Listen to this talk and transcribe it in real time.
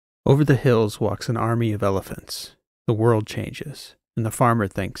Over the hills walks an army of elephants. The world changes, and the farmer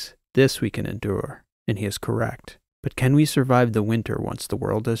thinks, this we can endure, and he is correct. But can we survive the winter once the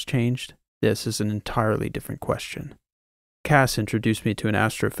world has changed? This is an entirely different question. Cass introduced me to an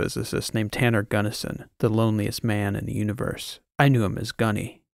astrophysicist named Tanner Gunnison, the loneliest man in the universe. I knew him as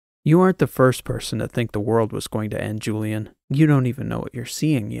Gunny. You aren't the first person to think the world was going to end, Julian. You don't even know what you're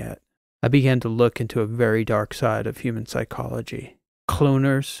seeing yet. I began to look into a very dark side of human psychology.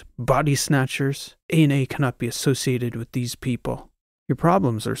 Cloners, body snatchers, A&A cannot be associated with these people. Your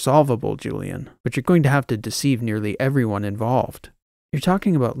problems are solvable, Julian, but you're going to have to deceive nearly everyone involved. You're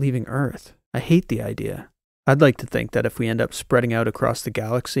talking about leaving Earth. I hate the idea. I'd like to think that if we end up spreading out across the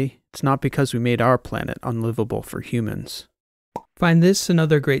galaxy, it's not because we made our planet unlivable for humans. Find this and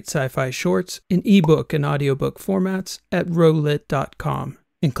other great sci-fi shorts in ebook and audiobook formats at rowelit.com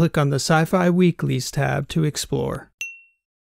and click on the Sci-Fi Weeklies tab to explore.